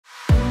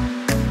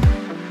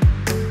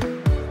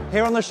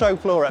Here on the show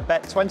floor at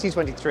Bett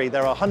 2023,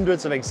 there are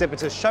hundreds of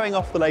exhibitors showing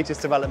off the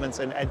latest developments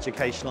in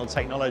educational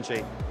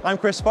technology. I'm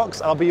Chris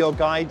Fox, I'll be your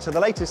guide to the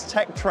latest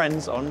tech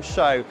trends on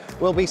show.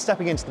 We'll be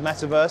stepping into the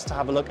metaverse to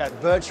have a look at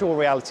virtual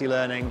reality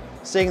learning,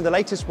 seeing the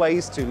latest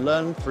ways to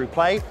learn through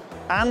play,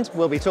 and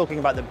we'll be talking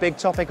about the big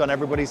topic on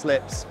everybody's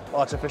lips,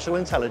 artificial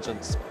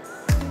intelligence.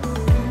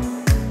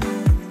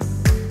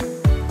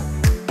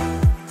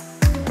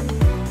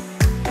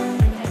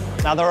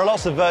 Now, there are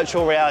lots of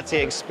virtual reality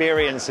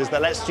experiences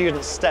that let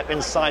students step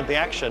inside the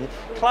action.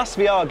 Class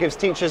VR gives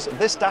teachers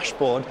this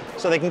dashboard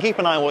so they can keep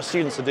an eye on what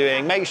students are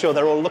doing, make sure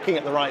they're all looking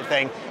at the right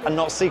thing and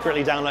not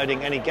secretly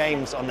downloading any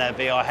games on their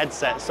VR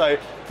headset. So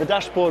the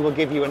dashboard will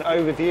give you an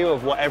overview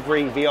of what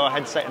every VR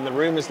headset in the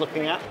room is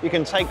looking at. You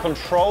can take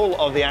control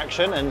of the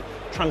action and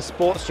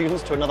transport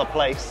students to another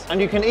place.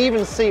 And you can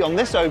even see on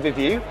this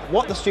overview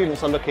what the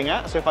students are looking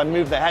at. So if I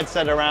move the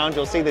headset around,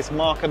 you'll see this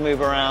marker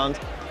move around.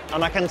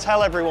 And I can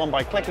tell everyone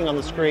by clicking on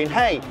the screen,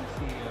 hey,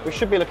 we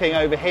should be looking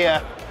over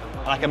here,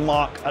 and I can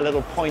mark a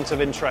little point of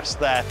interest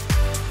there.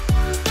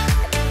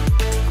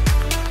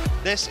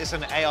 This is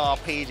an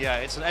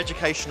ARpedia. It's an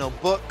educational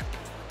book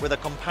with a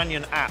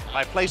companion app.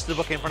 I placed the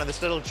book in front of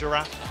this little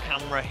giraffe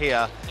camera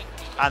here,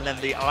 and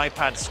then the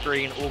iPad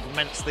screen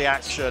augments the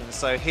action.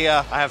 So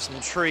here I have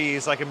some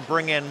trees. I can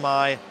bring in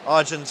my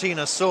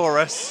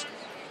Argentinosaurus.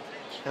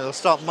 It'll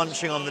start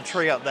munching on the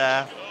tree up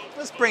there.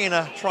 Let's bring in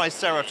a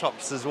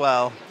Triceratops as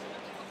well.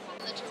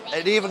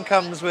 It even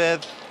comes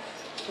with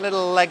a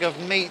little leg of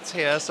meat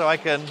here so I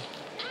can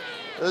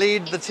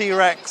lead the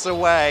T-Rex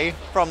away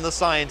from the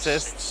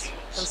scientists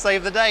and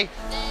save the day.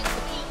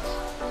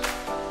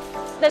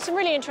 There's some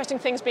really interesting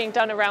things being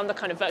done around the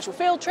kind of virtual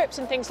field trips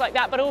and things like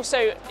that, but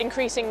also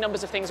increasing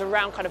numbers of things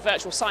around kind of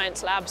virtual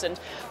science labs, and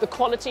the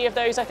quality of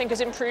those I think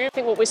has improved. I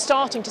think what we're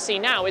starting to see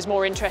now is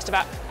more interest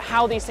about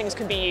how these things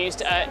can be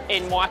used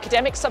in more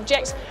academic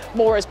subjects,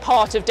 more as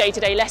part of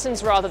day-to-day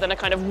lessons rather than a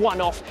kind of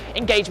one-off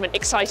engagement,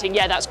 exciting,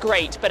 yeah, that's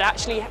great, but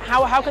actually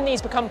how can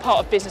these become part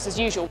of business as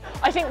usual?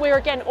 I think we're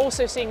again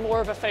also seeing more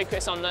of a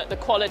focus on the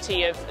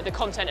quality of the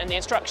content and the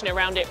instruction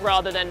around it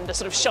rather than the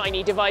sort of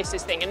shiny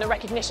devices thing, and the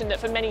recognition that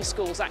for many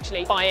schools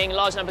actually buying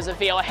large numbers of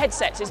VR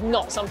headsets is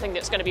not something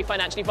that's going to be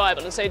financially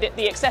viable, and so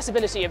the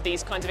accessibility of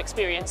these kinds of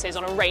experiences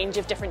on a range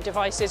of different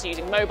devices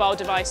using mobile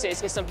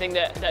devices is something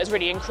that has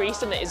really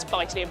increased and that is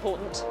vitally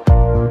important.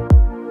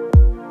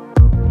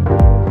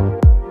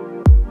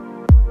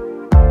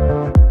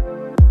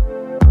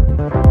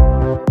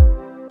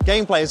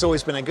 Gameplay has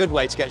always been a good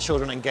way to get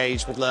children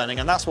engaged with learning,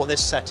 and that's what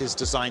this set is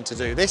designed to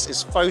do. This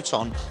is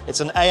Photon. It's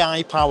an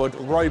AI-powered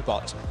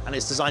robot, and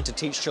it's designed to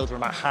teach children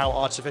about how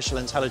artificial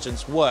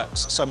intelligence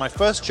works. So my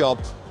first job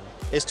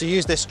is to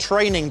use this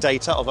training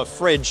data of a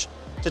fridge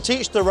to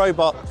teach the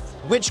robot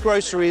which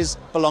groceries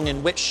belong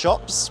in which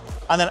shops.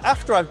 And then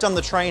after I've done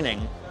the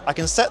training, I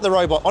can set the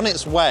robot on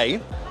its way,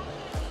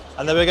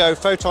 and there we go,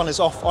 Photon is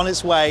off on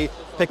its way,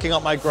 picking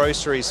up my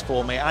groceries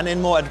for me. And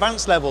in more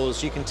advanced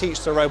levels, you can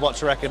teach the robot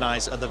to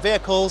recognize other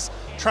vehicles,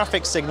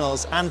 traffic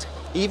signals, and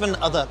even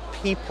other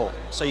people.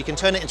 So you can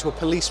turn it into a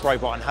police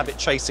robot and have it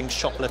chasing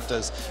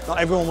shoplifters. Not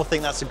everyone will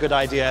think that's a good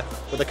idea,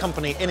 but the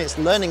company in its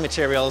learning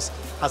materials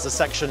has a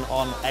section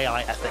on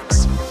AI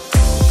ethics.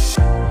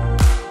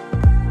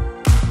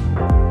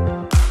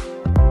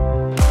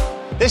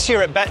 This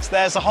year at Bett,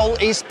 there's a whole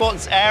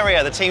esports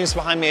area. The teams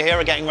behind me here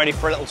are getting ready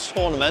for a little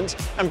tournament,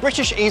 and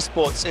British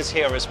esports is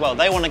here as well.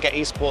 They want to get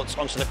esports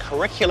onto the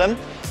curriculum.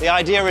 The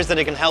idea is that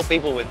it can help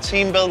people with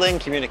team building,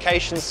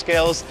 communication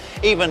skills,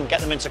 even get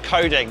them into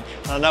coding.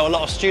 And I know a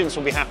lot of students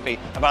will be happy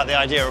about the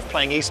idea of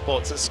playing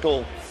esports at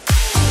school.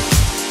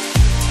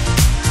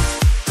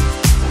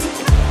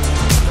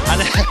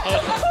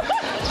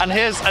 And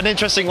here's an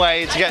interesting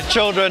way to get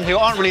children who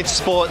aren't really into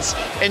sports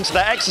into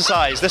their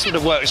exercise. This would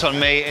have worked on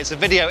me. It's a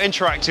video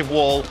interactive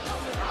wall.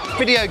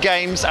 Video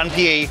games and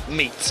PE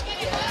meet.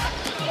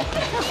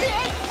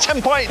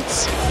 10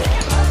 points.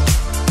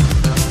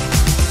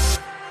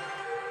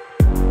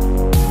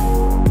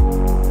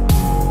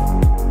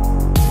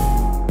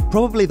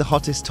 Probably the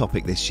hottest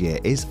topic this year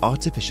is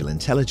artificial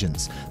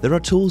intelligence. There are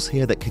tools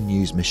here that can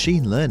use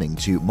machine learning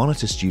to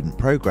monitor student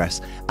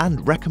progress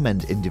and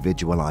recommend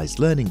individualized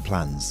learning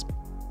plans.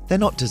 They're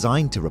not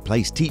designed to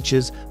replace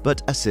teachers,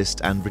 but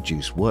assist and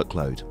reduce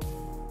workload.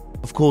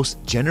 Of course,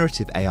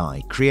 generative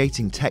AI,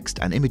 creating text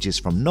and images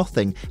from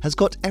nothing, has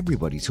got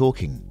everybody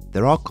talking.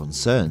 There are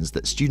concerns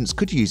that students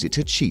could use it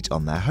to cheat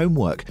on their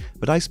homework,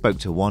 but I spoke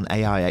to one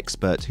AI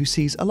expert who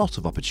sees a lot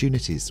of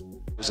opportunities.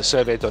 There was a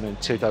survey done in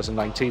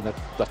 2019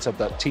 that said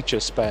that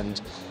teachers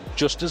spend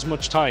just as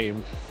much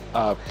time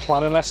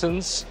planning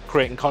lessons,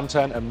 creating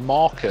content and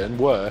marking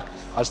work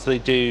as they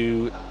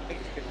do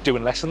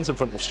doing lessons in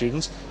front of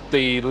students.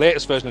 The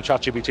latest version of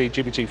ChatGPT,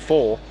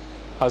 GPT-4,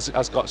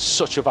 has got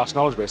such a vast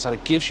knowledge base that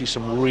it gives you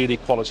some really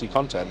quality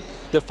content.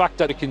 The fact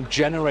that it can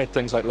generate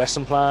things like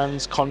lesson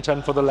plans,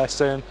 content for the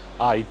lesson,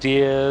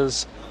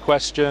 ideas,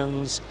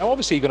 questions. Now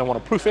obviously you're going to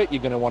want to proof it,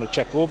 you're going to want to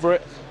check over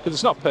it, because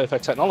it's not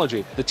perfect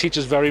technology. The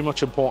teacher's very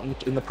much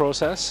important in the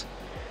process,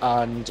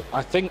 And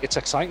I think it's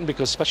exciting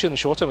because, especially in the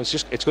short term,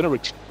 it's going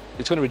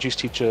to reduce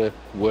teacher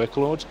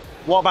workload.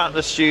 What about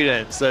the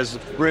students? There's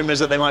rumours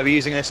that they might be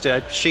using this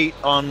to cheat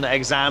on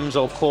exams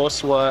or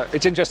coursework.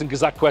 It's interesting because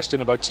that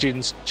question about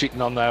students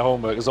cheating on their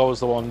homework is always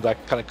the one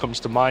that kind of comes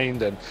to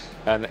mind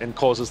and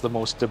causes the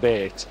most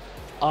debate.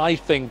 I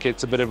think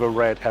it's a bit of a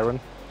red herring.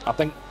 I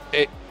think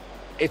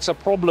it's a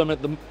problem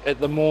at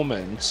the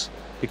moment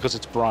because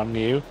it's brand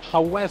new.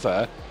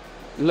 However,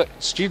 look,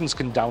 students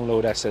can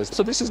download essays,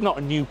 so this is not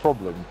a new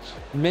problem.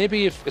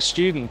 Maybe if a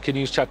student can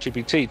use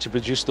ChatGPT to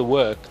produce the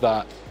work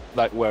that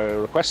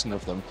we're requesting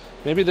of them,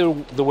 maybe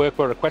the work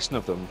we're requesting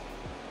of them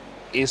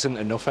isn't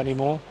enough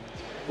anymore.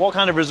 What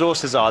kind of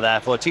resources are there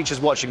for teachers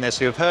watching this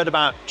who have heard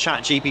about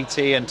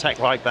ChatGPT and tech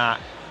like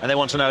that, and they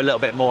want to know a little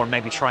bit more and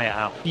maybe try it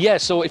out? Yeah,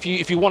 so if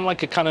you want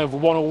like a kind of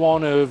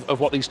 101 of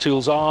what these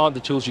tools are,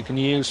 the tools you can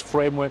use,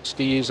 frameworks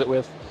to use it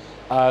with,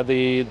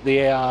 the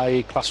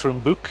AI classroom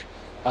book,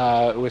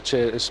 which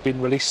has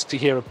been released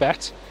here at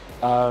Bett.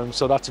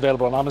 So that's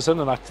available on Amazon,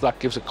 and that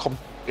gives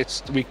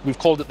we've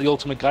called it the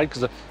ultimate guide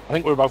because I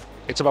think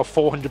it's about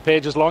 400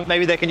 pages long.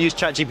 Maybe they can use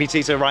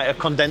ChatGPT to write a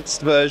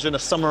condensed version, a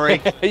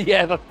summary.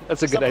 Yeah,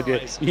 that's a good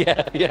idea.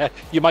 Yeah,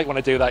 you might want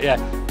to do that, yeah.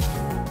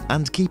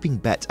 And keeping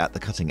Bett at the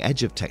cutting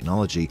edge of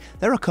technology,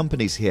 there are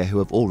companies here who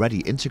have already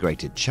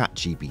integrated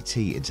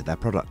ChatGPT into their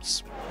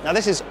products. Now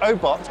this is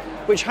Obot,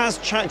 which has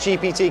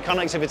ChatGPT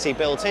connectivity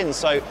built in,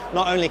 so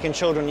not only can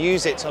children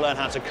use it to learn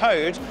how to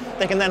code,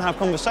 they can then have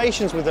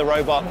conversations with the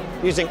robot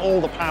using all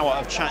the power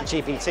of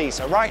ChatGPT.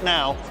 So right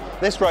now,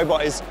 this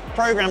robot is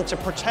programmed to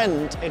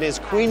pretend it is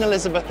Queen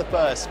Elizabeth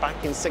I back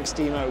in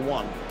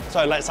 1601.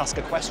 So let's ask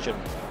a question.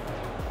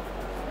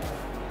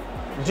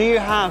 Do you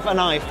have an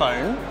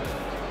iPhone?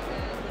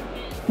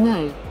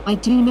 No, I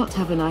do not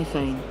have an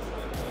iPhone.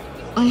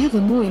 I have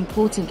a more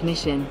important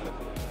mission.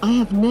 I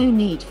have no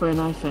need for an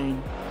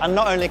iPhone. And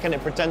not only can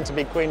it pretend to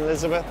be Queen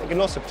Elizabeth, it can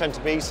also pretend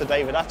to be Sir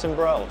David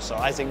Attenborough or Sir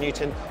Isaac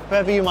Newton,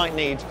 whoever you might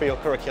need for your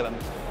curriculum.